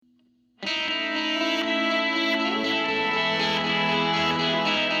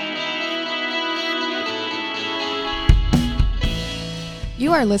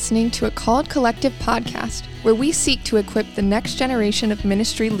You are listening to a Called Collective podcast where we seek to equip the next generation of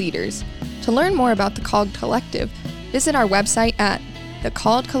ministry leaders. To learn more about the Called Collective, visit our website at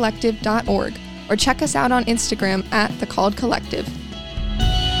thecalledcollective.org or check us out on Instagram at The Called Collective.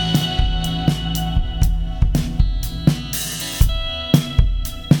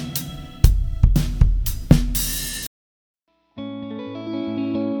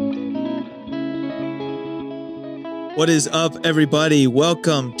 What is up, everybody?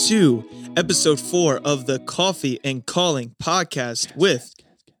 Welcome to episode 4 of the Coffee and Calling podcast with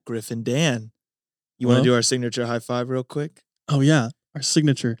Griffin Dan. You want to do our signature high five real quick? Oh, yeah. Our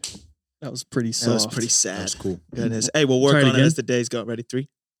signature. That was pretty soft. That was pretty sad. That's cool. Goodness. Hey, we'll work on it as the days go. Ready? 3,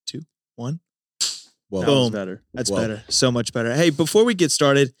 2, 1. Well, Boom. Better. That's better. So much better. Hey, before we get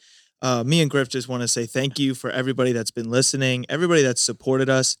started, me and Griff just want to say thank you for everybody that's been listening, everybody that's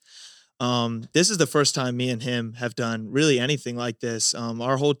supported us. This is the first time me and him have done really anything like this.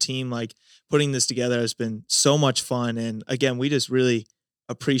 Our whole team, putting this together has been so much fun. And again, we just really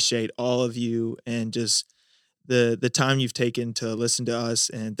appreciate all of you and just the time you've taken to listen to us.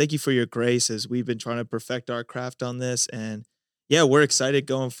 And thank you for your grace as we've been trying to perfect our craft on this. And yeah, we're excited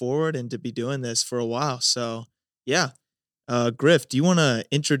going forward and to be doing this for a while. So yeah, Griff, do you want to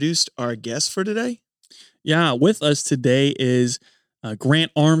introduce our guest for today? Yeah, with us today is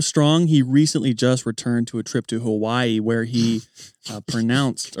Grant Armstrong. He recently just returned to a trip to Hawaii where he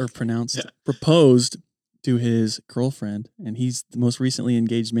proposed to his girlfriend, and he's the most recently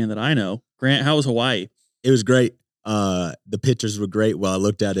engaged man that I know. Grant, how was Hawaii? it was great. The pictures were great. Well, I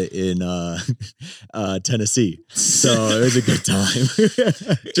looked at it in Tennessee, so it was a good time.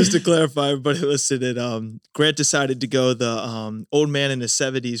 Just to clarify, everybody listening, Grant decided to go the old man in his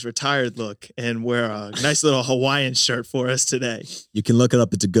 70s retired look and wear a nice little Hawaiian shirt for us today. You can look it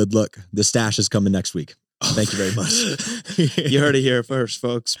up. It's a good look. The stash is coming next week. Thank you very much. You heard it here first,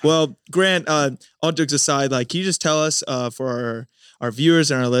 folks. Well, Grant, all jokes aside, can you just tell us for our viewers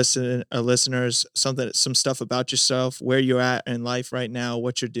and our listeners some stuff about yourself, where you're at in life right now,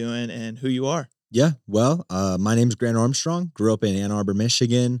 what you're doing, and who you are? Yeah, well, my name's Grant Armstrong. Grew up in Ann Arbor,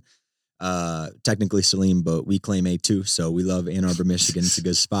 Michigan. Technically Saline, but we claim A2, so we love Ann Arbor, Michigan. It's a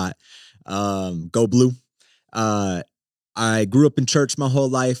good spot. Go Blue. I grew up in church my whole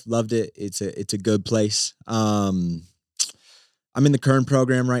life. Loved it. It's a good place. I'm in the Kern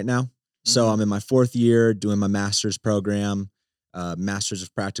program right now. So I'm in my 4th year doing my master's program, Master's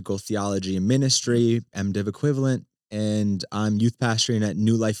of Practical Theology and Ministry, MDiv equivalent. And I'm youth pastoring at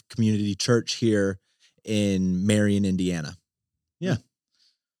New Life Community Church here in Marion, Indiana. Yeah.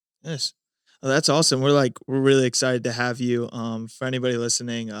 Yes. Well, that's awesome. We're really excited to have you. For anybody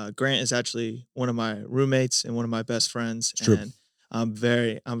listening, Grant is actually one of my roommates and one of my best friends. It's true. And I'm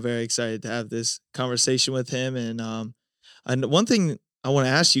very excited to have this conversation with him. And one thing I want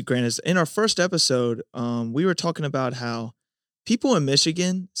to ask you, Grant, is in our first episode, we were talking about how people in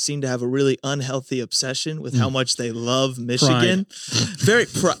Michigan seem to have a really unhealthy obsession with how much they love Michigan. I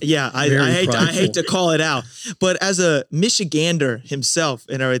hate to call it out, but as a Michigander himself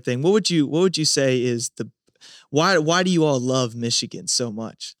and everything, what would you say is why do you all love Michigan so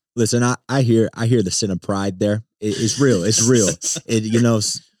much? Listen, I hear the sin of pride there. It's real. It's real.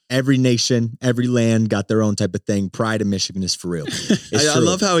 Every nation, every land got their own type of thing. Pride in Michigan is for real. I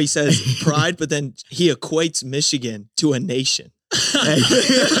love how he says pride, but then he equates Michigan to a nation. To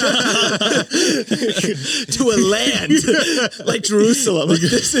a land like Jerusalem.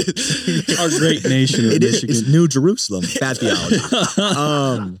 This is our great nation of Michigan. It's New Jerusalem. Bad theology.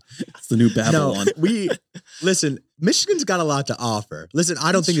 It's the new Babylon. Listen, Michigan's got a lot to offer. Listen,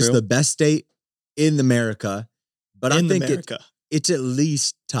 I don't think it's the best state in America, but I think it's at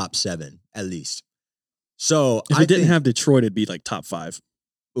least top 7, at least. So if we didn't have Detroit, it'd be top 5.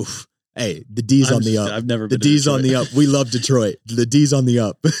 Oof. Hey, the D's on the up. I've never been the D's on the up. We love Detroit. The D's on the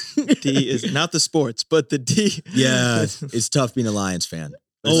up. D is not the sports, but the D. Yeah, it's tough being a Lions fan.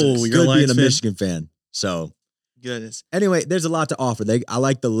 You're good being a Michigan fan. So, goodness. Anyway, there's a lot to offer. I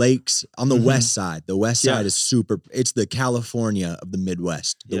like the lakes on the west side. The west side is super. It's the California of the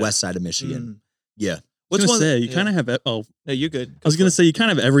Midwest. The west side of Michigan. Yeah. What's one say? You kind of have. Oh, no, you're good. I was gonna say you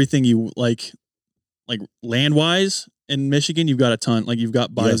kind of have everything you like land wise. In Michigan, you've got a ton. You've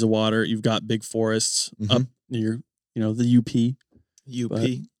got bodies of water, you've got big forests up near, the UP. But,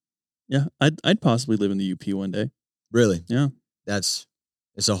 yeah, I'd possibly live in the UP one day. Really? Yeah. It's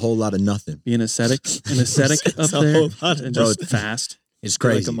a whole lot of nothing. Be an ascetic up there, and just fast. It's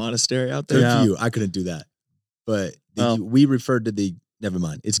crazy. Like a monastery out there. Good for you. I couldn't do that, but we referred to the. Never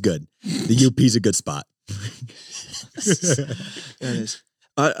mind. It's good. The UP's a good spot.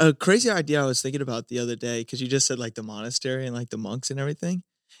 A crazy idea I was thinking about the other day, because you just said like the monastery and like the monks and everything,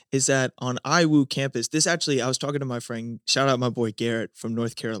 is that on IWU campus, this actually, I was talking to my friend, shout out my boy Garrett from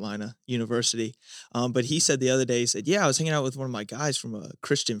North Carolina University. But he said the other day, he said, yeah, I was hanging out with one of my guys from a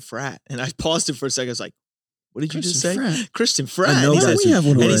Christian frat. And I paused it for a second. I was like, what did you just say? Christian frat. I know And he guys said, we have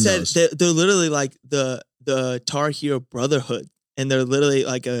one of and he those. said they're literally like the Tar Heel Brotherhood. And they're literally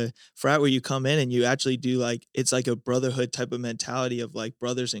like a frat where you come in and you actually do like, it's like a brotherhood type of mentality of like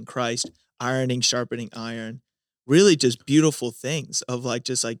brothers in Christ, ironing, sharpening iron, really just beautiful things of like,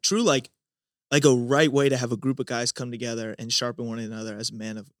 just like true, like a right way to have a group of guys come together and sharpen one another as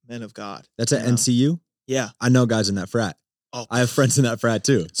men of God. That's at You know? NCU. Yeah. I know guys in that frat. Oh, I have friends in that frat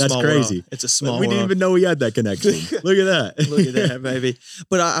too. That's small crazy. world. It's a small we didn't world. even know we had that connection. Look at that. Look at that, baby.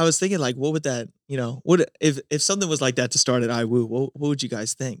 But I was thinking, like, what would that, you know, what if something was like that to start at IWU, what would you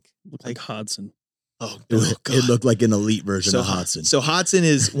guys think? Looked like Hodson. Oh, It looked like an elite version of Hodson. So Hodson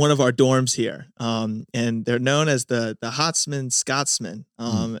is one of our dorms here, and they're known as the Hotsman Scotsman.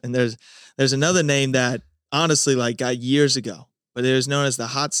 And there's another name that honestly like got years ago, but it was known as the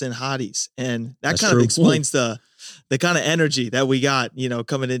Hodson Hotties, and that That's kind true. of explains the kind of energy that we got, you know,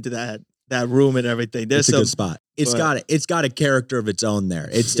 coming into that room and everything. There's It's a good spot. It's got a character of its own there.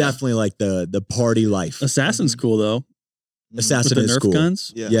 It's definitely like the party life. Assassin's cool though. Assassin With the is Nerf cool.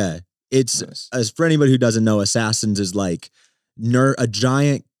 guns. Yeah. It's Nice. as for anybody who doesn't know, Assassins is like a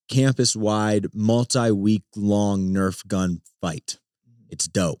giant campus-wide, multi-week long Nerf gun fight. It's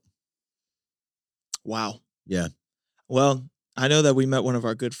dope. Wow. Yeah. Well, I know that we met one of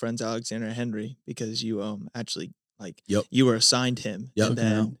our good friends, Alexander Henry, because you actually like Yep. you were assigned him Yep. and Okay.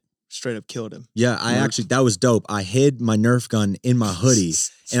 then straight up killed him. Yeah, that was dope. I hid my Nerf gun in my hoodie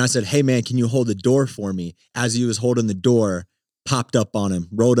and I said, hey man, can you hold the door for me? As he was holding the door, popped up on him,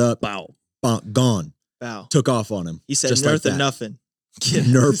 rolled up, Wow. gone, Wow. took off on him. He said just nerf like or that. nothing.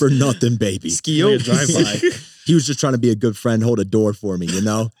 Nerf or nothing, baby. Skio. Like a drive-by. He was just trying to be a good friend, hold a door for me, you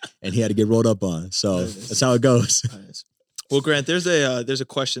know? And he had to get rolled up on. So that's how it goes. Nice. Well, Grant, there's a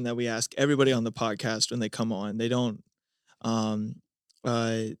question that we ask everybody on the podcast when they come on. They don't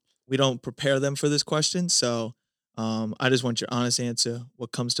we don't prepare them for this question, so I just want your honest answer.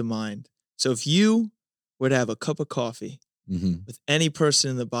 What comes to mind? So if you were to have a cup of coffee Mm-hmm. with any person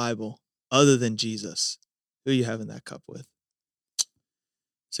in the Bible other than Jesus, who are you having that cup with?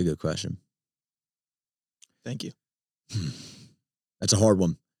 It's a good question. Thank you. That's a hard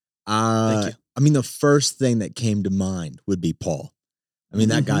one. Thank you. I mean, the first thing that came to mind would be Paul. I mean,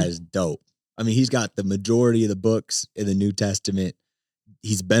 that guy is dope. I mean, he's got the majority of the books in the New Testament.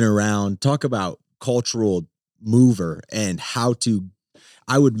 He's been around. Talk about cultural mover and how to.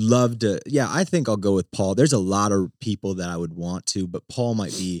 I would love to. Yeah, I think I'll go with Paul. There's a lot of people that I would want to, but Paul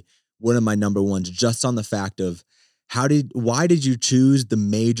might be one of my number ones just on the fact of why did you choose the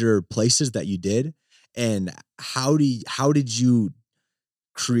major places that you did? And how did you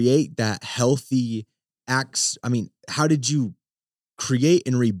create that healthy acts? I mean, how did you create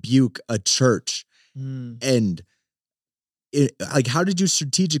and rebuke a church? And like, how did you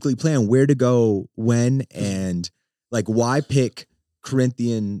strategically plan where to go, when, and like, why pick Corinth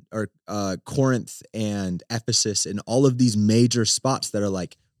and Ephesus and all of these major spots that are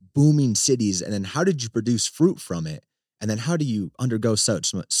like booming cities? And then how did you produce fruit from it? And then how do you undergo so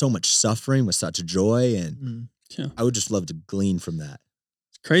much suffering with such joy? And Yeah. I would just love to glean from that.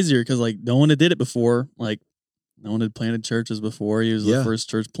 It's crazier because like no one had did it before. Like no one had planted churches before. He was the first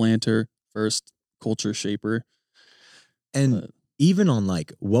church planter, first culture shaper. And even on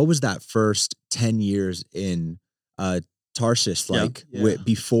like, what was that first 10 years in Tarshish like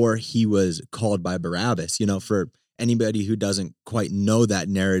before he was called by Barabbas? You know, for anybody who doesn't quite know that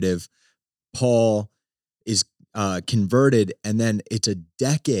narrative, Paul is converted, and then it's a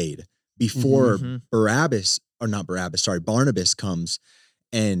decade before Barnabas comes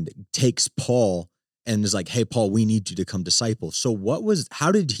and takes Paul and is like, hey, Paul, we need you to come disciple. So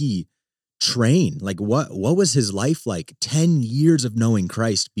how did he train? Like what was his life like? 10 years of knowing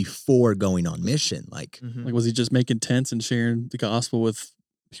Christ before going on mission. Like, like was he just making tents and sharing the gospel with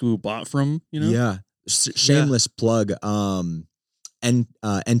people who bought from him, you know? Yeah. Shameless plug.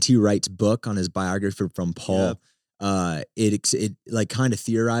 N.T. Wright's book on his biography from Paul. It like kind of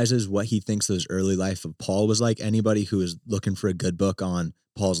theorizes what he thinks those early life of Paul was like. Anybody who is looking for a good book on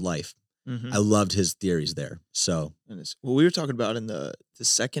Paul's life, I loved his theories there. So, well, we were talking about in the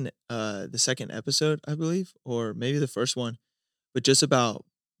second episode, I believe, or maybe the first one, but just about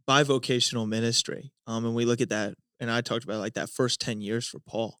bivocational ministry. And we look at that, and I talked about like that first 10 years for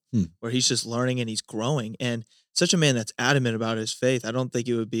Paul, where he's just learning and he's growing, and such a man that's adamant about his faith. I don't think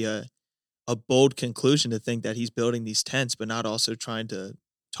it would be a bold conclusion to think that he's building these tents, but not also trying to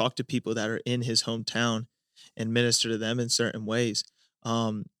talk to people that are in his hometown and minister to them in certain ways.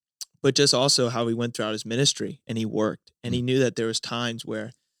 But just also how he went throughout his ministry, and he worked, and he knew that there was times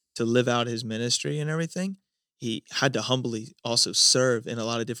where to live out his ministry and everything, he had to humbly also serve in a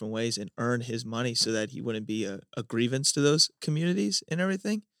lot of different ways and earn his money so that he wouldn't be a grievance to those communities and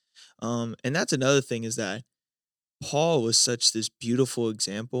everything. And that's another thing, is that Paul was such this beautiful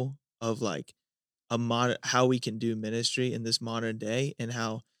example of like how we can do ministry in this modern day, and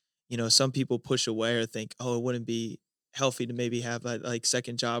how, some people push away or think, oh, it wouldn't be healthy to maybe have a like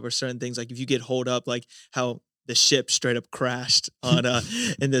second job or certain things. Like if you get holed up, like how the ship straight up crashed on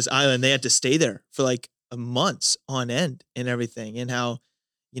in this island, they had to stay there for like months on end and everything, and how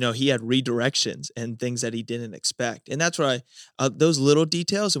he had redirections and things that he didn't expect. And that's why those little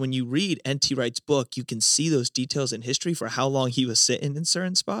details, and when you read N.T. Wright's book, you can see those details in history for how long he was sitting in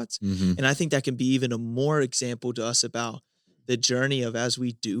certain spots. And I think that can be even a more example to us about the journey of, as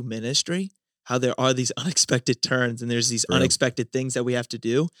we do ministry, how there are these unexpected turns and there's these unexpected things that we have to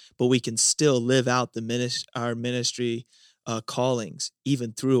do, but we can still live out our ministry callings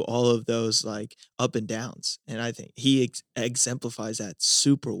even through all of those like up and downs. And I think he exemplifies that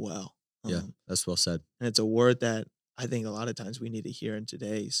super well. Yeah, that's well said. And it's a word that I think a lot of times we need to hear in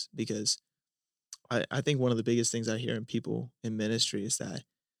today's, because I think one of the biggest things I hear in people in ministry is that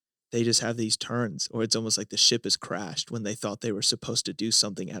they just have these turns, or it's almost like the ship has crashed when they thought they were supposed to do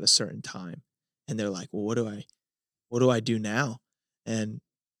something at a certain time. And they're like, well, what do I do now? And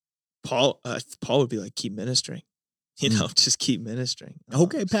Paul would be like, keep ministering, just keep ministering.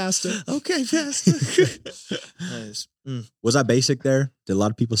 Okay, pastor. Okay, pastor. Nice. Was I basic there? Did a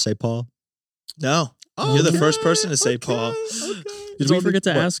lot of people say Paul? No. You're the first person to say Paul. Okay. Did we forget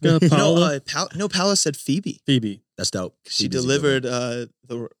to ask Paula? No, Paula said Phoebe. Phoebe. That's dope. She delivered the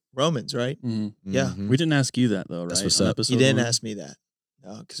Romans, right? Yeah. We didn't ask you that though, right? That's what's up. You didn't ask me that.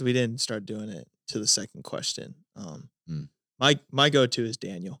 No, because we didn't start doing it to the second question. My go-to is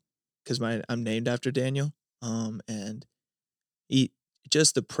Daniel, because I'm named after Daniel. And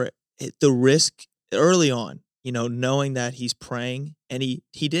the risk early on, knowing that he's praying, and he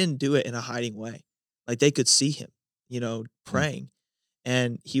didn't do it in a hiding way. Like they could see him, praying.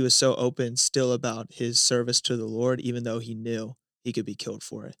 And he was so open still about his service to the Lord, even though he knew he could be killed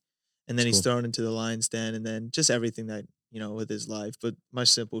for it. And then he's thrown into the lion's den, and then just everything that, with his life. But my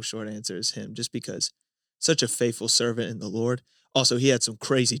simple short answer is him, just because such a faithful servant in the Lord. Also, he had some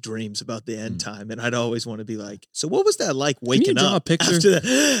crazy dreams about the end time, and I'd always want to be like, so what was that like waking up a picture? after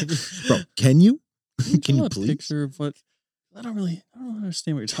that? Bro, can you Can you please? Picture of what? I don't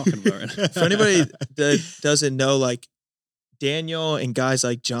understand what you're talking about right now. For anybody that doesn't know, like Daniel and guys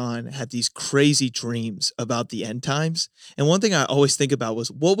like John had these crazy dreams about the end times. And one thing I always think about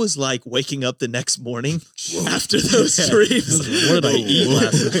was what was like waking up the next morning after those dreams. What did I eat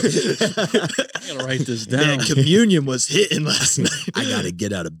last night? I gotta write this down. Man, communion was hitting last night. I gotta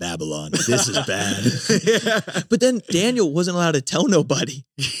get out of Babylon. This is bad. But then Daniel wasn't allowed to tell nobody.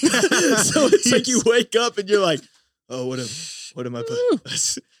 So it's like you wake up and you're like, oh, what am I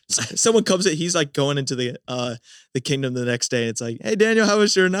putting? Someone comes in, he's like going into the kingdom the next day. And it's like, hey Daniel, how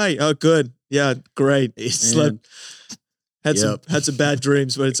was your night? Oh, good. Yeah, great. He slept. Had some bad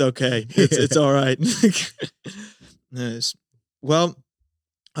dreams, but it's okay. It's all right. Nice. Well,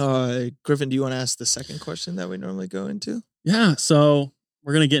 Griffin, do you want to ask the second question that we normally go into? Yeah. So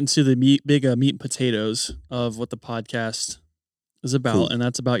we're gonna get into the big meat and potatoes of what the podcast is about, cool. And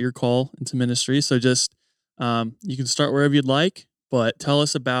that's about your call into ministry. So just you can start wherever you'd like. But tell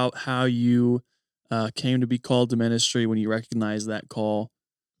us about how you came to be called to ministry when you recognized that call.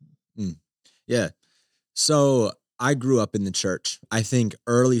 Yeah. So I grew up in the church. I think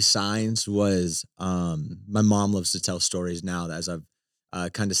early signs was my mom loves to tell stories now as I've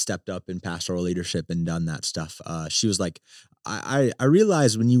kind of stepped up in pastoral leadership and done that stuff. She was like, I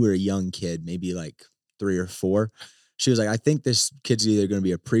realized when you were a young kid, maybe like 3 or 4, she was like, I think this kid's either going to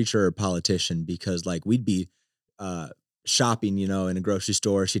be a preacher or a politician, because like we'd be shopping, in a grocery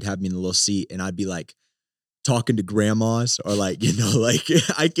store. She'd have me in the little seat and I'd be like talking to grandmas, or like, like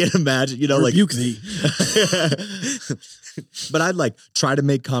I can't imagine, rebuke thee. But I'd like try to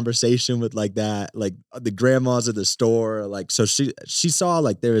make conversation with like that, like the grandmas at the store. Like, so she saw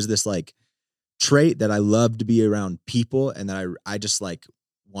like there was this like trait that I loved to be around people, and that I just like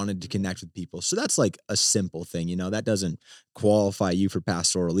wanted to connect with people. So that's like a simple thing, that doesn't qualify you for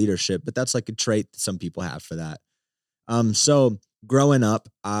pastoral leadership, but that's like a trait that some people have for that. So growing up,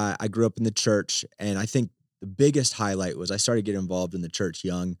 I grew up in the church, and I think the biggest highlight was I started getting involved in the church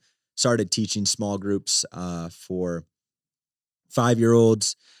young, started teaching small groups, for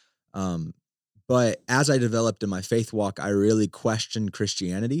 5-year-olds, But as I developed in my faith walk, I really questioned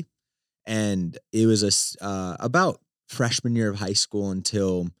Christianity. And it was about freshman year of high school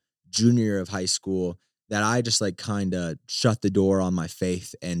until junior year of high school that I just like kind of shut the door on my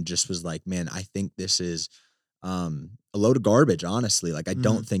faith and just was like, man, I think this is a load of garbage, honestly. Like, I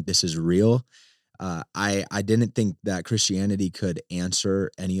don't think this is real. I didn't think that Christianity could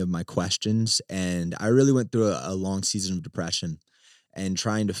answer any of my questions. And I really went through a long season of depression and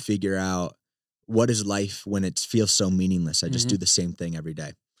trying to figure out what is life when it feels so meaningless. I just do the same thing every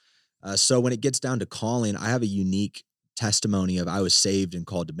day. So when it gets down to calling, I have a unique testimony of I was saved and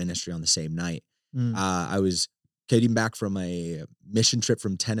called to ministry on the same night. I was getting back from a mission trip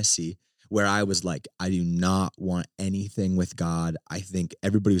from Tennessee where I was like, I do not want anything with God. I think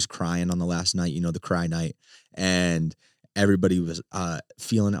everybody was crying on the last night, the cry night. And everybody was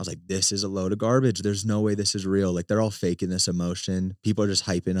feeling, I was like, this is a load of garbage. There's no way this is real. Like, they're all faking this emotion. People are just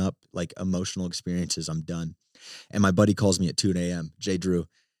hyping up like emotional experiences. I'm done. And my buddy calls me at 2 a.m., Jay Drew.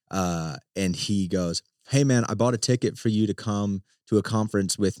 And he goes, hey man, I bought a ticket for you to come to a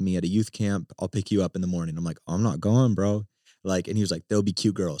conference with me at a youth camp. I'll pick you up in the morning. I'm like, oh, I'm not going, bro. Like, and he was like, there'll be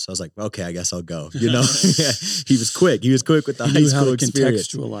cute girls. I was like, okay, I guess I'll go. He was quick. He was quick with the high school experience.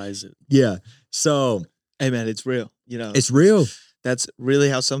 Contextualize it. Yeah. So, hey man, it's real. It's real. That's really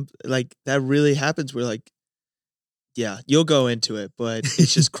how that really happens. We're like, yeah, you'll go into it, but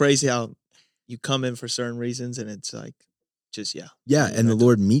it's just crazy how you come in for certain reasons and it's like, just, yeah. Yeah. And the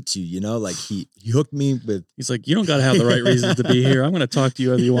Lord meets you, like he hooked me with. He's like, you don't got to have the right reasons to be here. I'm going to talk to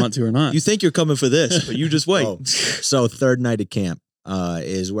you whether you want to or not. You think you're coming for this, but you just wait. So third night at camp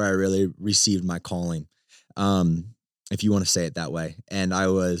is where I really received my calling, if you want to say it that way. And I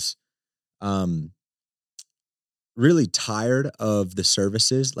was really tired of the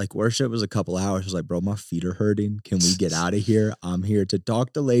services. Like, worship was a couple hours. I was like, bro, my feet are hurting. Can we get out of here? I'm here to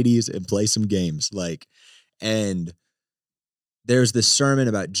talk to ladies and play some games. And there's this sermon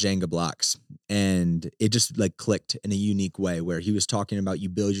about Jenga blocks, and it just like clicked in a unique way where he was talking about you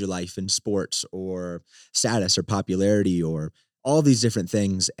build your life in sports or status or popularity or all these different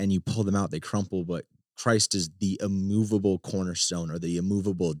things, and you pull them out, they crumple, but Christ is the immovable cornerstone or the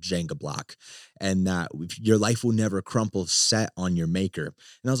immovable Jenga block, and that your life will never crumple set on your maker.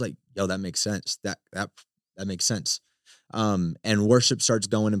 And I was like, yo, that makes sense. That makes sense. And worship starts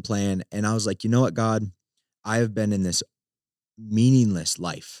going and playing. And I was like, you know what, God, I have been in this meaningless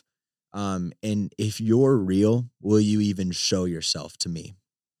life. And if you're real, will you even show yourself to me?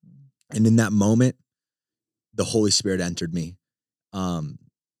 And in that moment, the Holy Spirit entered me. And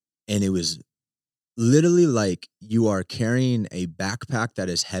it was literally like you are carrying a backpack that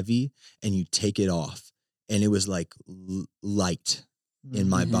is heavy and you take it off. And it was like light in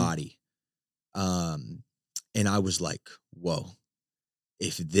my body. And I was like, whoa,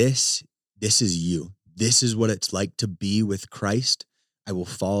 if this is you, this is what it's like to be with Christ, I will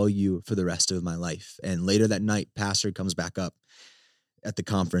follow you for the rest of my life. And later that night, pastor comes back up at the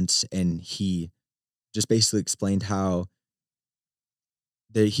conference and he just basically explained how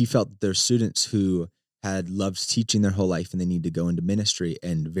he felt that there's students who had loved teaching their whole life and they need to go into ministry.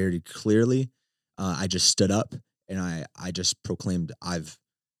 And very clearly, I just stood up and I just proclaimed, I've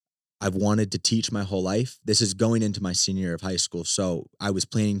wanted to teach my whole life. This is going into my senior year of high school. So I was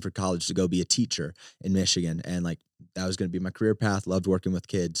planning for college to go be a teacher in Michigan. And like, that was going to be my career path. Loved working with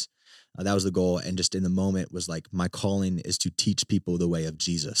kids. That was the goal. And just in the moment was like, my calling is to teach people the way of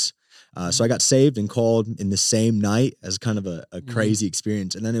Jesus. So I got saved and called in the same night as kind of a crazy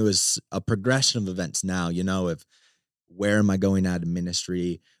experience. And then it was a progression of events now, of where am I going out of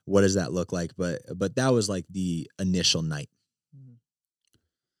ministry? What does that look like? But that was like the initial night.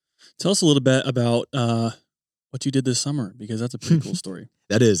 Tell us a little bit about what you did this summer, because that's a pretty cool story.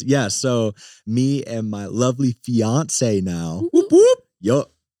 That is. Yeah. So me and my lovely fiance now, whoop, whoop. Yo,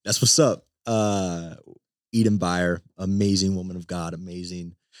 that's what's up. Eden Byer, amazing woman of God,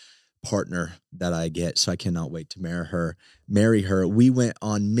 amazing partner that I get. So I cannot wait to marry her. We went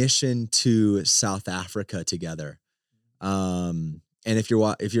on mission to South Africa together. And if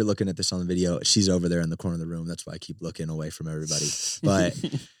you're looking at this on the video, she's over there in the corner of the room. That's why I keep looking away from everybody. But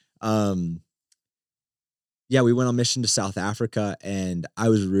yeah, we went on mission to South Africa, and I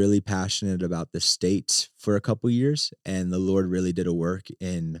was really passionate about the States for a couple years, and the Lord really did a work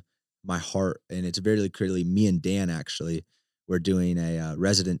in my heart. And it's very clearly me and Dan actually were doing a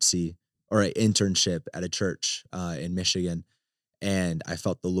residency or an internship at a church in Michigan, and I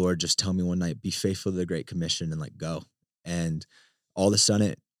felt the Lord just tell me one night, be faithful to the Great Commission and like go. And all of a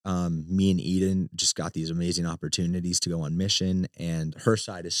sudden, me and Eden just got these amazing opportunities to go on mission, and her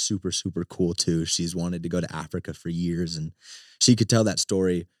side is super, super cool too. She's wanted to go to Africa for years, and she could tell that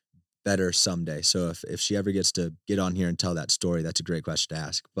story better someday. So if she ever gets to get on here and tell that story, that's a great question to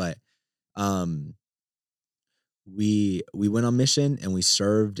ask. But we went on mission and we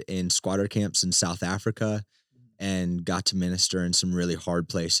served in squatter camps in South Africa and got to minister in some really hard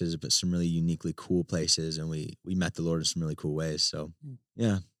places, but some really uniquely cool places. And we met the Lord in some really cool ways. So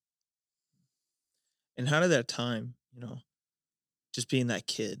yeah. And how did that time, just being that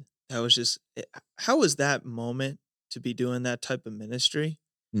kid, how was that moment to be doing that type of ministry?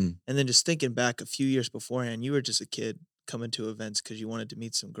 And then just thinking back a few years beforehand, you were just a kid coming to events because you wanted to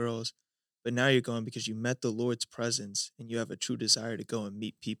meet some girls. But now you're going because you met the Lord's presence and you have a true desire to go and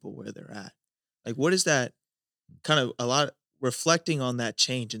meet people where they're at. Like, what is that kind of a lot reflecting on that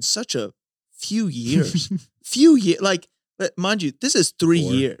change in such a few years? Like, mind you, this is 4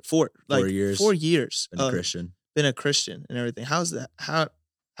 years. 4 years. Been a Christian. Been a Christian and everything. How's that? How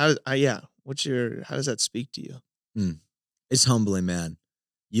does that speak to you? It's humbling, man.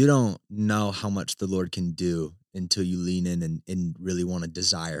 You don't know how much the Lord can do until you lean in and really want to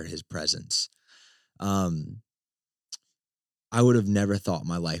desire his presence. I would have never thought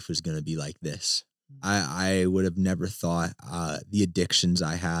my life was going to be like this. I would have never thought the addictions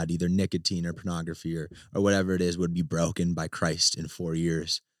I had, either nicotine or pornography or whatever it is, would be broken by Christ in 4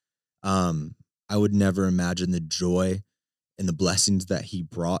 years. I would never imagine the joy and the blessings that he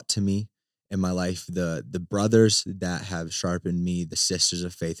brought to me in my life, the brothers that have sharpened me, the sisters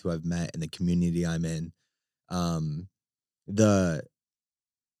of faith who I've met, and the community I'm in, the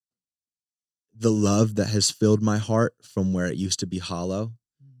love that has filled my heart from where it used to be hollow.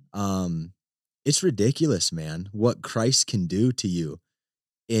 It's ridiculous, man, what Christ can do to you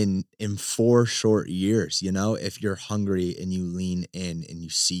in 4 short years. If you're hungry and you lean in and you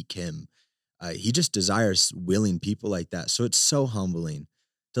seek him, he just desires willing people like that. So it's so humbling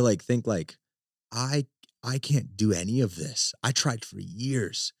to think I can't do any of this. I tried for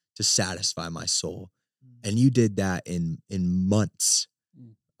years to satisfy my soul. And you did that in months.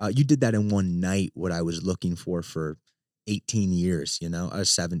 You did that in one night, what I was looking for 18 years, I was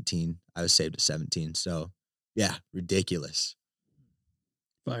 17. I was saved at 17. So yeah, ridiculous.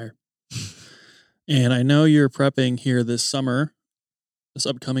 Fire. And I know you're prepping here this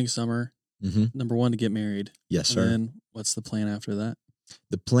upcoming summer, number 1, to get married. Yes, sir. And then what's the plan after that?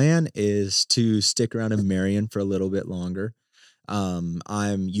 The plan is to stick around in Marion for a little bit longer.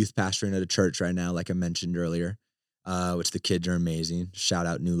 I'm youth pastoring at a church right now, like I mentioned earlier, which the kids are amazing. Shout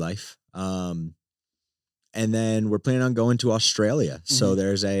out New Life. And then we're planning on going to Australia. So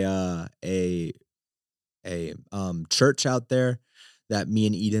there's a church out there that me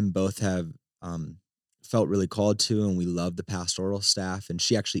and Eden both have felt really called to, and we love the pastoral staff. And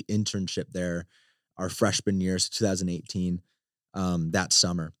she actually internship there our freshman year, so 2018. That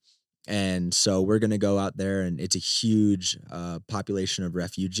summer. And so we're going to go out there, and it's a huge population of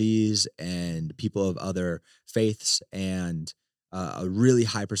refugees and people of other faiths and a really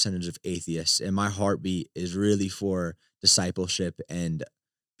high percentage of atheists. And my heartbeat is really for discipleship and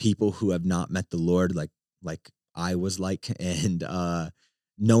people who have not met the Lord like I was like, and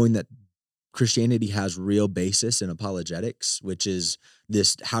knowing that Christianity has real basis in apologetics, which is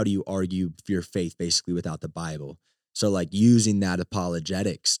this, how do you argue for your faith basically without the Bible? So using that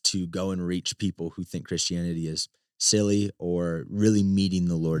apologetics to go and reach people who think Christianity is silly or really meeting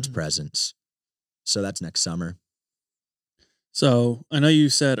the Lord's presence. So that's next summer. So I know you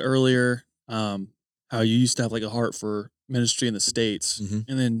said earlier how you used to have a heart for ministry in the States,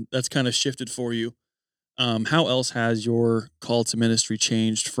 and then that's kind of shifted for you. How else has your call to ministry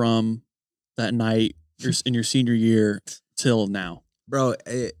changed from that night in your senior year till now? Bro,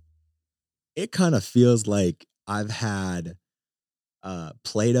 it kind of feels like I've had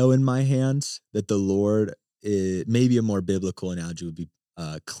Play-Doh in my hands, that the Lord maybe a more biblical analogy would be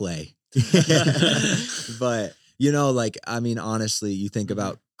clay. But, honestly, you think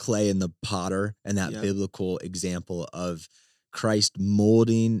about clay and the potter and that biblical example of Christ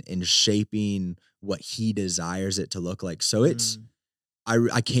molding and shaping what he desires it to look like. So it's,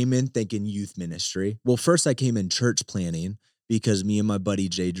 I came in thinking youth ministry. Well, first I came in church planning, because me and my buddy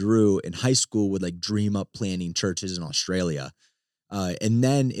Jay Drew in high school would dream up planning churches in Australia. And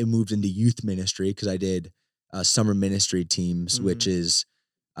then it moved into youth ministry because I did summer ministry teams, which is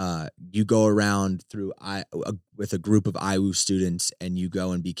you go around with a group of IWU students and you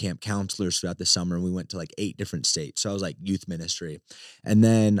go and be camp counselors throughout the summer. And we went to 8 different states. So I was youth ministry. And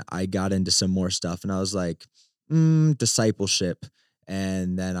then I got into some more stuff and I was discipleship.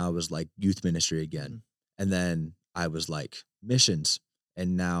 And then I was youth ministry again. And then I was missions,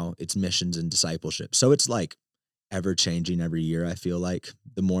 and now it's missions and discipleship. So it's ever changing every year. I feel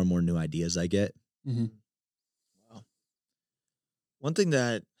the more and more new ideas I get. Wow. One thing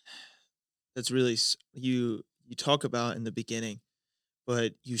that that's really you talk about in the beginning,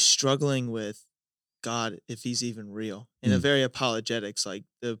 but you struggling with God if he's even real, and a Mm. very apologetics, like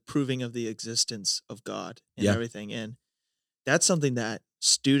the proving of the existence of God and Yeah. everything. And that's something that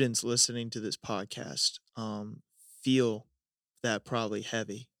students listening to this podcast feel that probably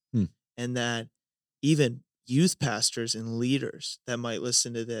heavy. Hmm. And that even youth pastors and leaders that might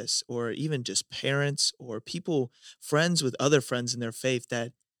listen to this, or even just parents or people, friends with other friends in their faith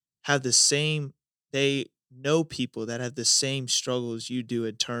that have the same, they know people that have the same struggles you do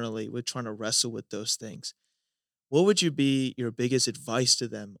internally with trying to wrestle with those things. What would you be your biggest advice to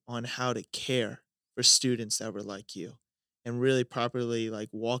them on how to care for students that were like you and really properly like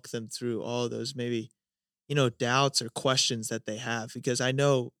walk them through all those maybe, doubts or questions that they have? Because I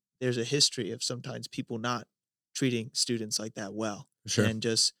know there's a history of sometimes people not treating students like that well Sure. and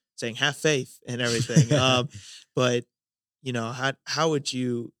just saying have faith and everything. But how would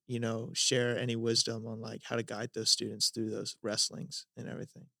you, share any wisdom on like how to guide those students through those wrestlings and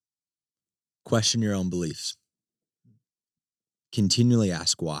everything? Question your own beliefs. Continually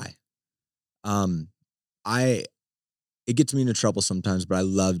ask why. It gets me into trouble sometimes, but I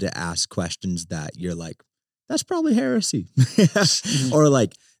love to ask questions that you're like, that's probably heresy. Or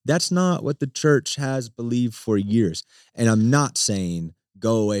like, that's not what the church has believed for years. And I'm not saying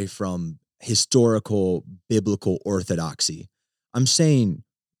go away from historical biblical orthodoxy. I'm saying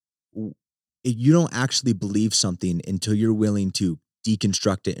you don't actually believe something until you're willing to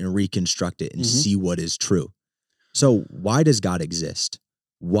deconstruct it and reconstruct it and see what is true. So why does God exist?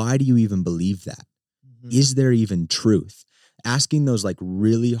 Why do you even believe that? Is there even truth? Asking those like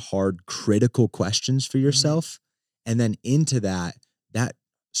really hard, critical questions for yourself. And then into that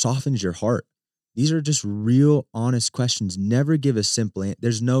softens your heart. These are just real, honest questions. Never give a simple answer.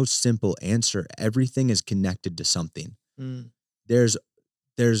 There's no simple answer. Everything is connected to something. There's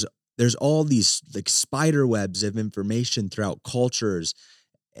all these like spider webs of information throughout cultures,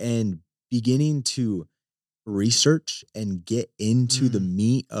 and beginning to research and get into the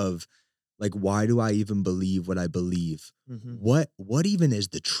meat of like, why do I even believe what I believe? What even is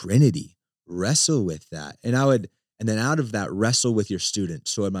the Trinity? Wrestle with that. And then out of that, wrestle with your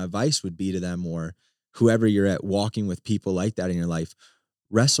students. So my advice would be to them, or whoever you're at walking with people like that in your life,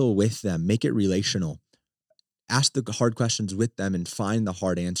 wrestle with them, make it relational. Ask the hard questions with them and find the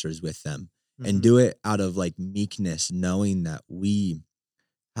hard answers with them, and do it out of like meekness, knowing that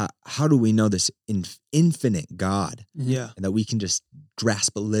how do we know this infinite God? Yeah. And that we can just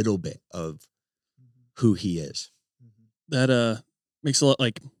grasp a little bit of who he is. That makes a lot,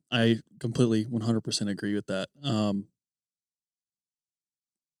 like, I completely 100% agree with that.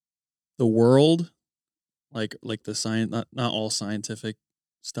 The world, like the science, not all scientific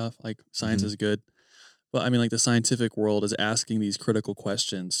stuff, like science is good, but I mean, like the scientific world is asking these critical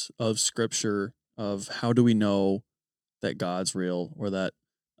questions of scripture, of how do we know that God's real, or that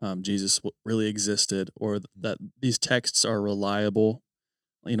Jesus really existed, or that these texts are reliable,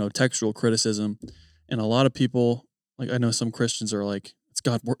 textual criticism. And a lot of people, like, I know some Christians are like, it's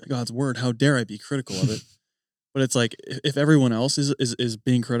God's word, how dare I be critical of it? But it's like, if everyone else is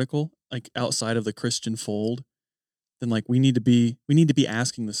being critical, like outside of the Christian fold, then like we need to be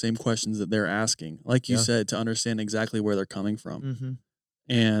asking the same questions that they're asking, like you said, to understand exactly where they're coming from.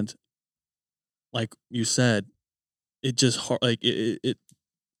 And like you said, it just like it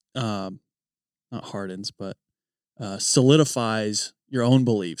not hardens, but solidifies your own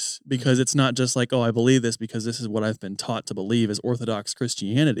beliefs, because it's not just like, oh, I believe this because this is what I've been taught to believe as Orthodox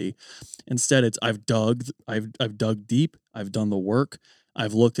Christianity. Instead, it's I've dug deep, I've done the work,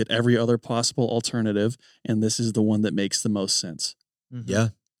 I've looked at every other possible alternative, and this is the one that makes the most sense. Yeah.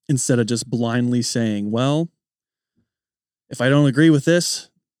 Instead of just blindly saying, well, if I don't agree with this,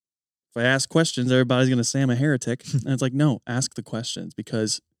 if I ask questions, everybody's going to say I'm a heretic. And it's like, no, ask the questions,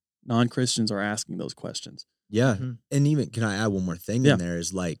 because non-Christians are asking those questions. Yeah. And even, can I add one more thing in there,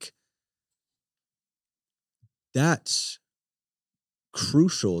 is like, that's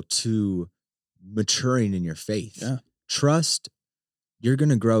crucial to maturing in your faith. Yeah. Trust, you're going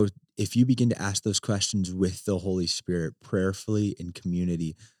to grow if you begin to ask those questions with the Holy Spirit prayerfully in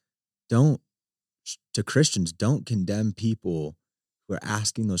community. To Christians, don't condemn people who are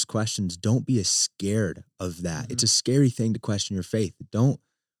asking those questions. Don't be as scared of that. It's a scary thing to question your faith. Don't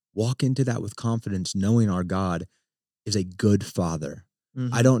walk into that with confidence, knowing our God is a good father.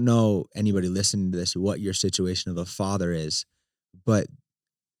 I don't know anybody listening to this what your situation of a father is, but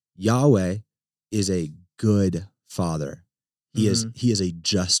Yahweh is a good father. He is a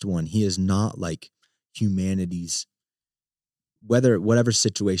just one. He is not like humanity's, whatever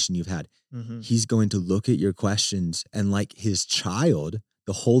situation you've had. He's going to look at your questions, and like his child,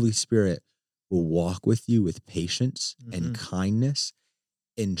 the Holy Spirit will walk with you with patience and kindness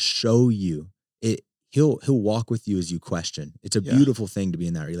and show you it. He'll walk with you as you question. It's a beautiful thing to be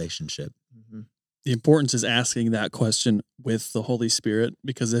in that relationship. The importance is asking that question with the Holy Spirit,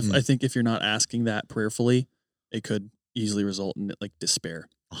 because I think if you're not asking that prayerfully, it could easily result in like despair.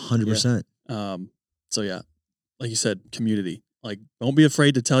 100%. So yeah, like you said, community. Like, don't be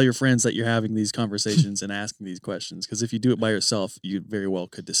afraid to tell your friends that you're having these conversations and asking these questions, because if you do it by yourself, you very well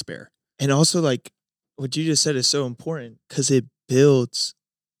could despair. And also, like what you just said is so important, because it builds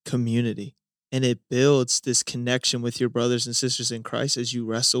community. And it builds this connection with your brothers and sisters in Christ as you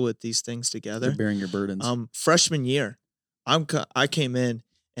wrestle with these things together. You're bearing your burdens. Freshman year, I came in,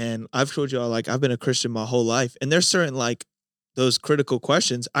 and I've told you all, like, I've been a Christian my whole life, and there's certain like those critical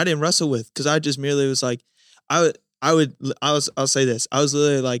questions I didn't wrestle with, because I just merely was like, I'll say this, I was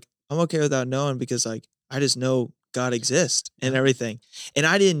literally like, I'm okay without knowing, because like I just know God exists and everything, and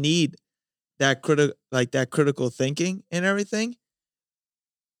I didn't need that critical thinking and everything.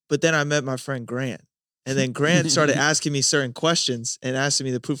 But then I met my friend Grant, and then Grant started asking me certain questions and asking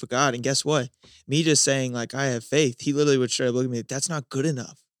me the proof of God. And guess what? Me just saying like I have faith, he literally would straight up look at me like, that's not good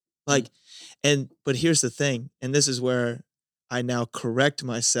enough. Like, but here's the thing, and this is where I now correct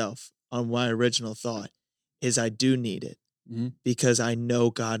myself on my original thought, is I do need it. Because I know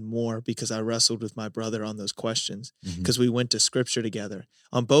God more, because I wrestled with my brother on those questions, because we went to scripture together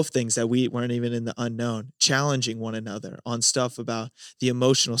on both things that we weren't even in the unknown, challenging one another on stuff about the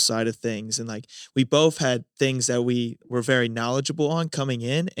emotional side of things. And like, we both had things that we were very knowledgeable on coming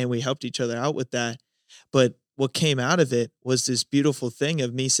in, and we helped each other out with that. But what came out of it was this beautiful thing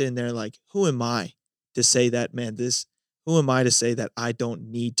of me sitting there like, who am I to say that, man, who am I to say that I don't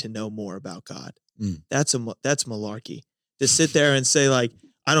need to know more about God? That's malarkey. To sit there and say like,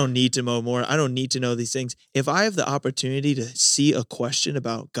 I don't need to know more. I don't need to know these things. If I have the opportunity to see a question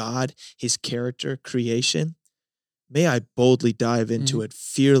about God, his character, creation, may I boldly dive into it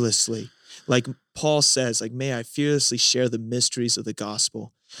fearlessly. Like Paul says, like, may I fearlessly share the mysteries of the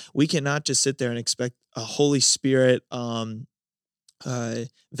gospel. We cannot just sit there and expect a Holy Spirit vending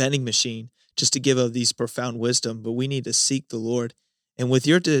machine just to give of these profound wisdom, but we need to seek the Lord. And with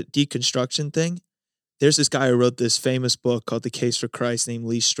your deconstruction thing, there's this guy who wrote this famous book called The Case for Christ named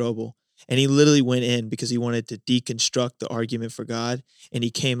Lee Strobel. And he literally went in because he wanted to deconstruct the argument for God. And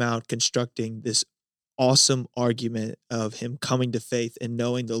he came out constructing this awesome argument of him coming to faith and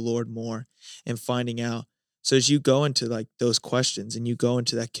knowing the Lord more and finding out. So as you go into like those questions and you go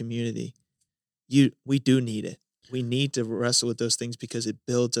into that community, we do need it. We need to wrestle with those things, because it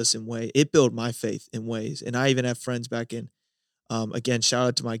builds us in ways. It built my faith in ways. And I even have friends back in, again, shout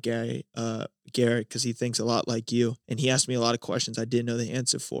out to my Garrett, because he thinks a lot like you. And he asked me a lot of questions I didn't know the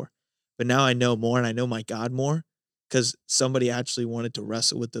answer for. But now I know more, and I know my God more, because somebody actually wanted to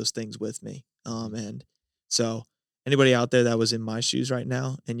wrestle with those things with me. And so anybody out there that was in my shoes right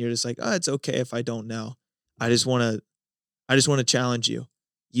now, and you're just like, oh, it's okay if I don't know. I just want to challenge you.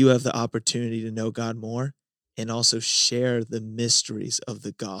 You have the opportunity to know God more, and also share the mysteries of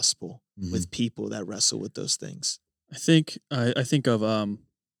the gospel with people that wrestle with those things. I think of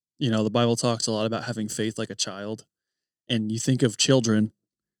the Bible talks a lot about having faith like a child, and you think of children,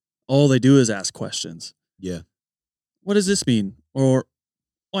 all they do is ask questions. Yeah. What does this mean? Or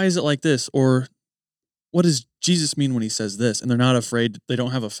why is it like this? Or what does Jesus mean when he says this? And they're not afraid. They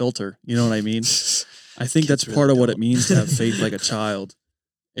don't have a filter. You know what I mean? I think that's part of what it means to have faith like a child,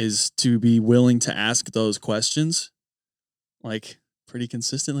 is to be willing to ask those questions like pretty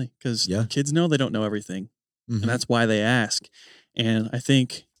consistently, because kids know they don't know everything. And that's why they ask. And I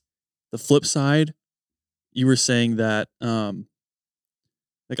think the flip side, you were saying that,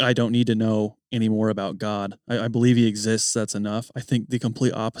 like, I don't need to know any more about God. I believe he exists. That's enough. I think the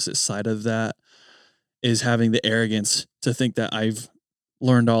complete opposite side of that is having the arrogance to think that I've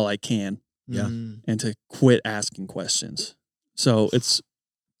learned all I can. Yeah. And to quit asking questions. So it's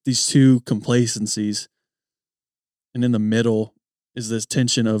these two complacencies. And in the middle is this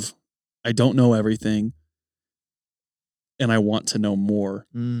tension of, I don't know everything, and I want to know more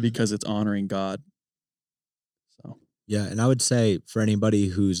because it's honoring God. So yeah, and I would say for anybody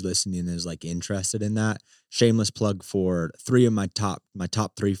who's listening and is like interested in that, shameless plug for three of my top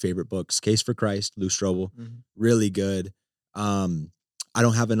 3 favorite books: Case for Christ, Lou Strobel, really good. I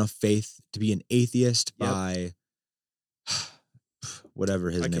Don't Have Enough Faith to Be an Atheist by whatever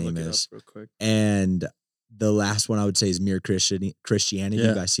his name is. Real quick. And the last one I would say is Mere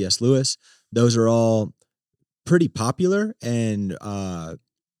Christianity by C.S. Lewis. Those are all pretty popular and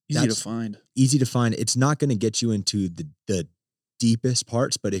easy to find. Easy to find. It's not going to get you into the deepest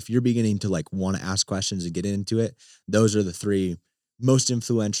parts, but if you're beginning to like want to ask questions and get into it, those are the 3 most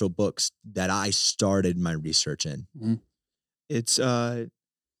influential books that I started my research in. It's Not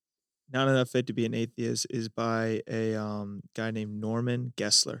Enough Faith to Be an Atheist is by a guy named Norman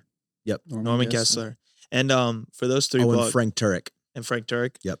Geisler. Yep. Norman Geisler. And for those three and books. Frank Turek. And Frank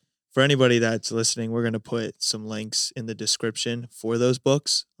Turek. Yep. For anybody that's listening, we're going to put some links in the description for those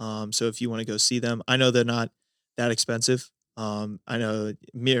books. So if you want to go see them, I know they're not that expensive. I know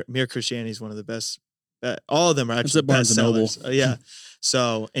Mere Christianity is one of the best. All of them are actually Barnes and Noble. Yeah.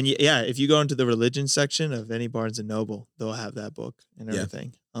 So, and yeah, if you go into the religion section of any Barnes and Noble, they'll have that book and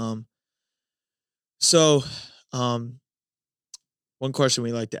everything. One question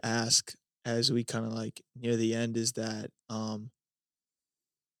we like to ask as we kind of like near the end is that,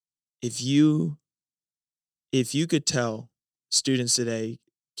 if you could tell students today,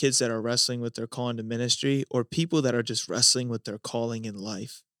 kids that are wrestling with their calling to ministry, or people that are just wrestling with their calling in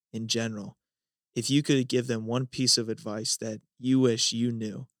life in general, if you could give them one piece of advice that you wish you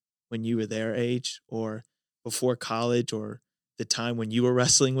knew when you were their age or before college or the time when you were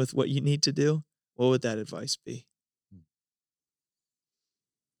wrestling with what you need to do, what would that advice be?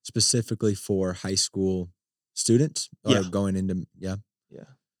 Specifically for high school students or going into, Yeah.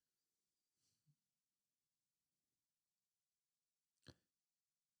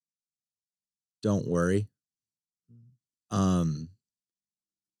 Don't worry.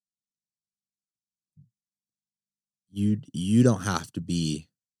 You don't have to be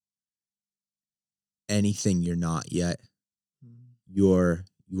anything you're not yet. You're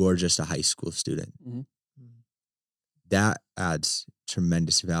just a high school student. That adds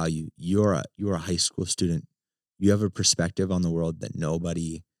tremendous value. You're a high school student. You have a perspective on the world that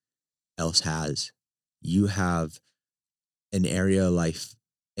nobody else has. You have an area of life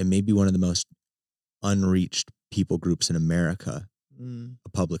and maybe one of the most unreached people groups in America, a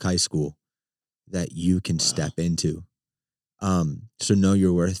public high school, that you can step into. So know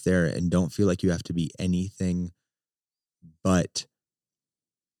your worth there and don't feel like you have to be anything but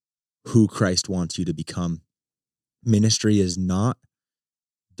who Christ wants you to become. Ministry is not,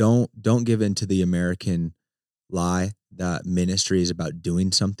 don't give in to the American lie that ministry is about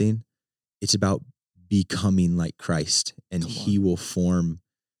doing something. It's about becoming like Christ, and he will form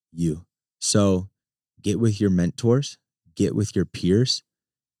you. So get with your mentors, get with your peers,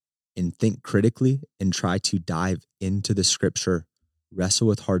 and think critically and try to dive into the scripture, wrestle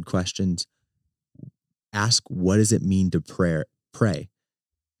with hard questions, ask, what does it mean to pray?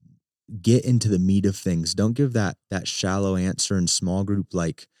 Get into the meat of things. Don't give that shallow answer in small group.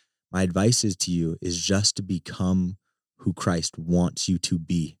 Like, my advice is to you is just to become who Christ wants you to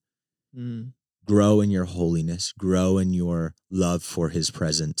be. Grow in your holiness, grow in your love for his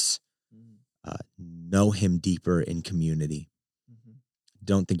presence, know him deeper in community.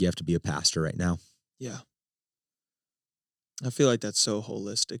 Don't think you have to be a pastor right now. Yeah. I feel like that's so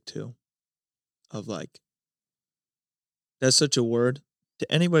holistic too. Of like, that's such a word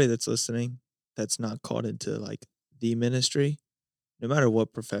to anybody that's listening that's not called into like the ministry. No matter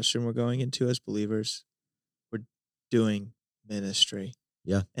what profession we're going into as believers, we're doing ministry.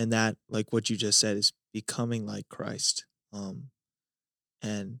 Yeah. And that, like what you just said, is becoming like Christ.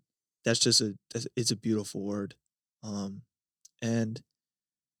 And that's just it's a beautiful word. And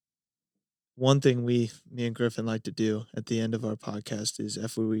one thing me and Griffin like to do at the end of our podcast is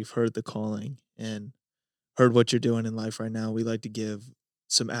after we've heard the calling and heard what you're doing in life right now, we like to give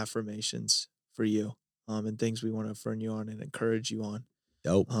some affirmations for you, and things we want to affirm you on and encourage you on.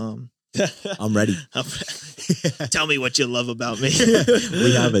 Dope. I'm ready. Tell me what you love about me.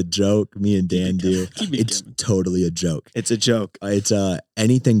 We have a joke, me and Dan do. It's totally a joke. It's a joke. It's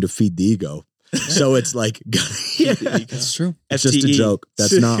anything to feed the ego. So it's like, It's true. It's just a joke.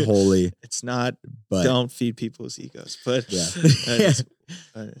 That's not holy. It's not, but don't feed people's egos. But yeah.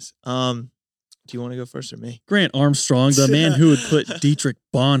 that is. Do you want to go first or me? Grant Armstrong, the man who would put Dietrich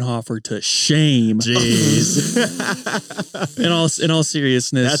Bonhoeffer to shame. Jeez. In all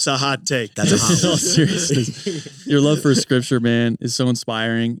seriousness, That's a hot take. That's a hot in all seriousness, your love for scripture, man, is so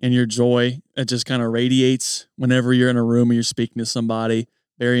inspiring, and your joy, it just kind of radiates whenever you're in a room and you're speaking to somebody.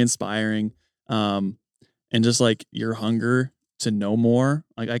 Very inspiring. And just like your hunger to know more,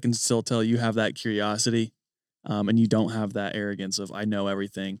 like I can still tell you have that curiosity, and you don't have that arrogance of I know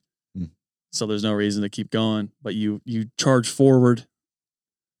everything. So there's no reason to keep going, but you charge forward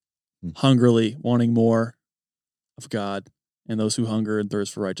hungrily, wanting more of God, and those who hunger and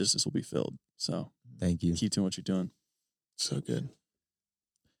thirst for righteousness will be filled. So thank you. Keep doing what you're doing. So good.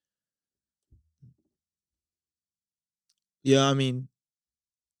 Yeah, I mean,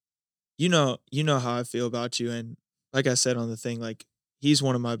 you know how I feel about you, and like I said on the thing, like he's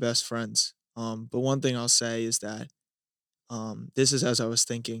one of my best friends. But one thing I'll say is that this is as I was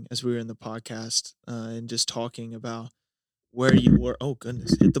thinking as we were in the podcast and just talking about where you were. Oh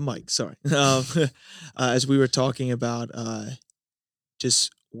goodness, hit the mic. Sorry. As we were talking about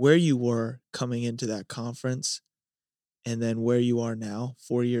just where you were coming into that conference, and then where you are now,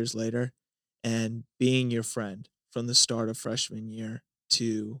 4 years later, and being your friend from the start of freshman year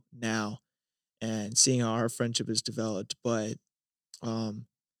to now, and seeing how our friendship has developed. But um,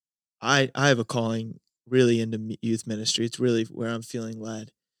 I have a calling really into youth ministry. It's really where I'm feeling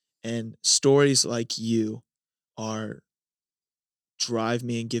led, and stories like you are drive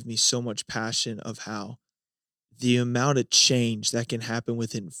me and give me so much passion of how the amount of change that can happen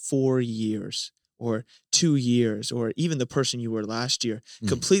within 4 years or 2 years, or even the person you were last year,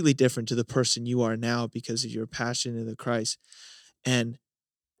 completely different to the person you are now because of your passion in the Christ. And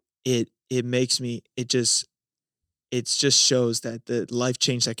it makes me, it just shows that the life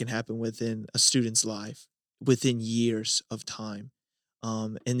change that can happen within a student's life within years of time.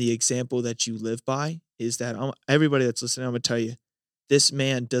 And the example that you live by is that everybody that's listening, I'm gonna tell you, this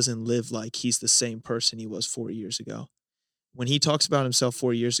man doesn't live like he's the same person he was 4 years ago. When he talks about himself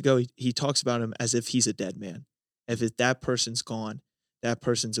 4 years ago, he talks about him as if he's a dead man. If that person's gone, that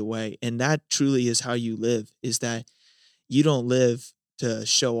person's away. And that truly is how you live, is that you don't live to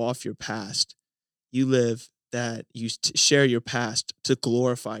show off your past. You live that you share your past to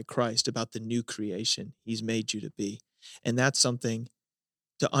glorify Christ about the new creation he's made you to be. And that's something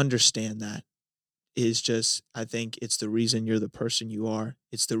to understand that is just, I think it's the reason you're the person you are.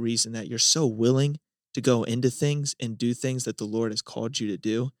 It's the reason that you're so willing to go into things and do things that the Lord has called you to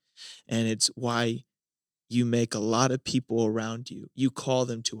do. And it's why you make a lot of people around you, you call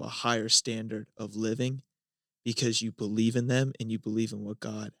them to a higher standard of living because you believe in them and you believe in what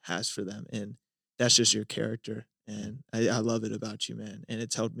God has for them. And that's just your character. And I love it about you, man. And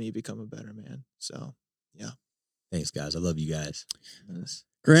it's helped me become a better man. So, yeah. Thanks, guys. I love you guys.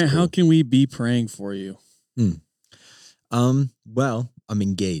 Grant, how can we be praying for you? Well, I'm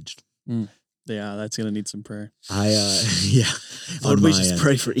engaged. Yeah, that's gonna need some prayer. Yeah. Lord, we just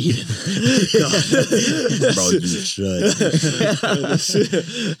pray for Eden. Bro, you should.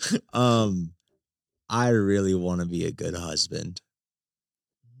 I really want to be a good husband.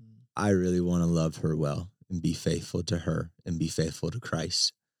 I really want to love her well and be faithful to her and be faithful to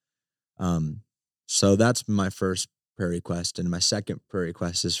Christ. So that's my first prayer request. And my second prayer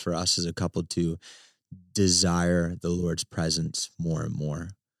request is for us as a couple to desire the Lord's presence more and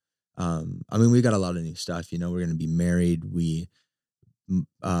more. I mean, we got a lot of new stuff. You know, we're going to be married. We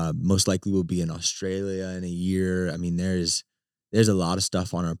most likely will be in Australia in a year. I mean, there's a lot of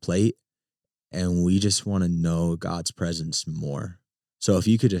stuff on our plate, and we just want to know God's presence more. So if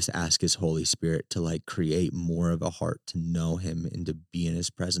you could just ask His Holy Spirit to like create more of a heart to know Him and to be in His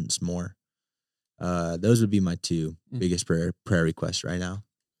presence more. Those would be my two biggest prayer requests right now.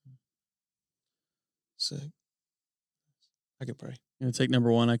 Sick. I can pray. You want to take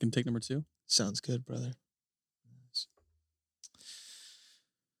number one? I can take number two. Sounds good, brother.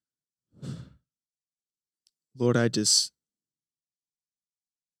 Lord, I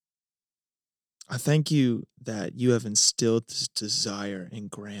thank you that you have instilled this desire in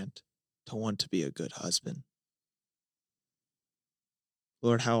Grant to want to be a good husband.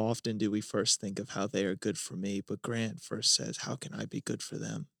 Lord, how often do we first think of how they are good for me, but Grant first says, how can I be good for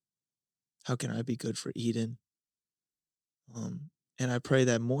them? How can I be good for Eden? And I pray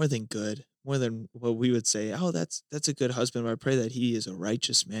that more than good, more than what we would say, oh, that's a good husband, but I pray that he is a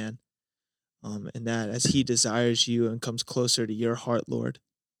righteous man. And that as he desires you and comes closer to your heart, Lord,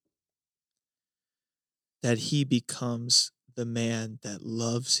 that he becomes the man that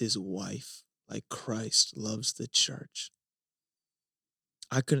loves his wife like Christ loves the church.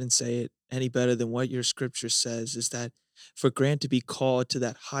 I couldn't say it any better than what your scripture says, is that for Grant to be called to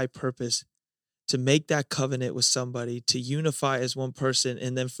that high purpose, to make that covenant with somebody, to unify as one person,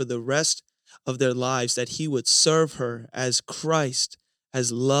 and then for the rest of their lives that he would serve her as Christ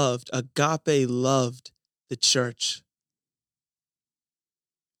has loved, agape loved the church.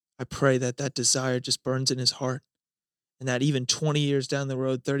 I pray that that desire just burns in his heart, and that even 20 years down the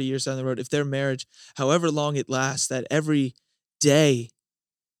road, 30 years down the road, if their marriage, however long it lasts, that every day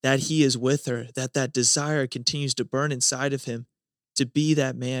that he is with her, that desire continues to burn inside of him to be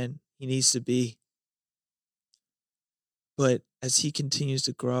that man he needs to be. But as he continues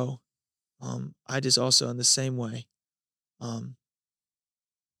to grow, I just also in the same way, I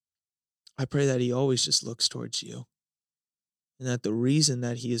pray that he always just looks towards you, and that the reason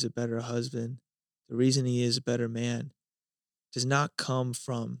that he is a better husband, the reason he is a better man, does not come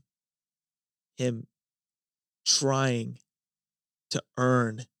from him trying to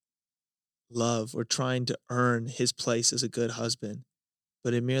earn love or trying to earn his place as a good husband,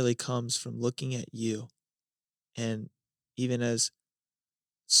 but it merely comes from looking at you. And even as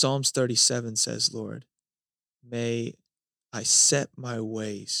Psalms 37 says, Lord, may I set my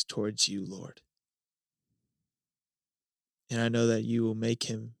ways towards you, Lord. And I know that you will make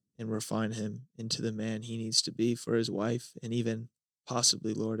him and refine him into the man he needs to be for his wife, and even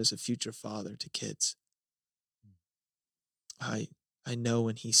possibly, Lord, as a future father to kids. I know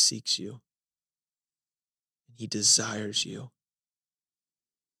when he seeks you and he desires you,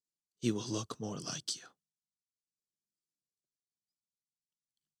 he will look more like you.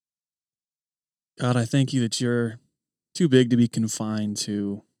 God, I thank you that you're too big to be confined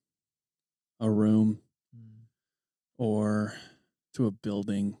to a room or to a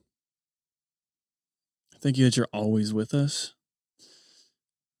building. I thank you that you're always with us.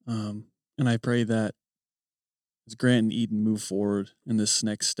 And I pray that as Grant and Eden move forward in this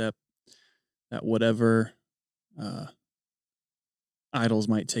next step, that whatever idols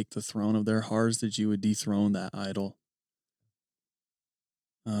might take the throne of their hearts, that you would dethrone that idol.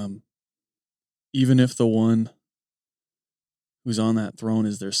 Even if the one who's on that throne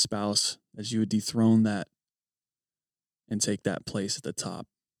is their spouse, that you would dethrone that and take that place at the top.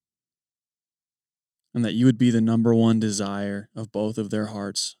 And that you would be the number one desire of both of their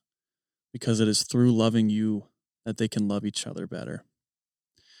hearts, because it is through loving you that they can love each other better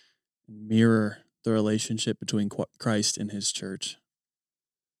and mirror the relationship between Christ and his church.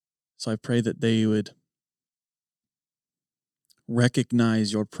 So I pray that they would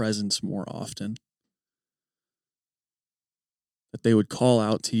recognize your presence more often, that they would call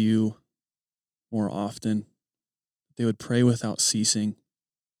out to you more often, they would pray without ceasing,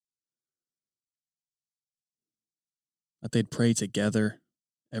 that they'd pray together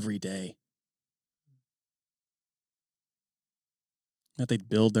every day, that they'd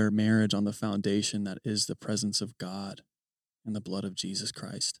build their marriage on the foundation that is the presence of God and the blood of Jesus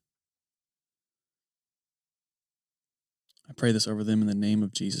Christ. I pray this over them in the name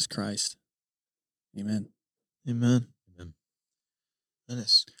of Jesus Christ. Amen. Amen. Amen.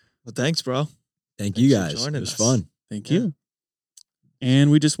 Goodness. Well, thanks, bro. Thank Thanks you for guys. joining It was us. fun. Thank Yeah. you.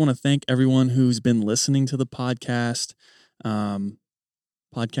 And we just want to thank everyone who's been listening to the podcast.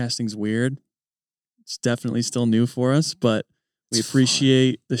 Podcasting's weird. It's definitely still new for us, but we It's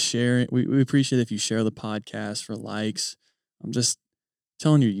appreciate the sharing. We appreciate if you share the podcast for likes. I'm just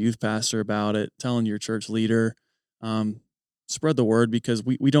telling your youth pastor about it, telling your church leader. Spread the word, because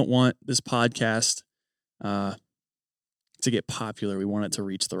we don't want this podcast to get popular. We want it to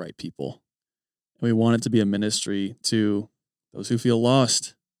reach the right people. And we want it to be a ministry to those who feel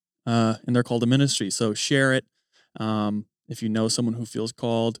lost, and they're called a ministry. So share it. If you know someone who feels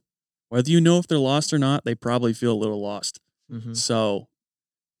called, whether you know if they're lost or not, they probably feel a little lost. Mhm. So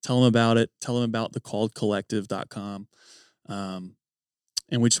tell them about it. Tell them about thecalledcollective.com. And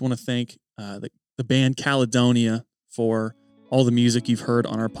we just want to thank the band Caledonia for all the music you've heard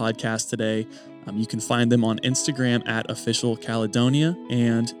on our podcast today. You can find them on Instagram at Official Caledonia,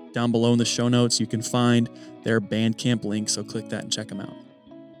 and down below in the show notes, you can find their Bandcamp link. So click that and check them out.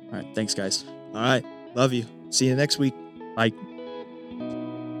 All right. Thanks, guys. All right. Love you. See you next week. Bye.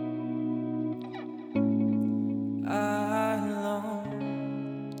 I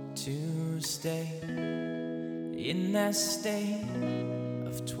long to stay in that state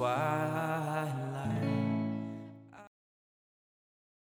of twilight.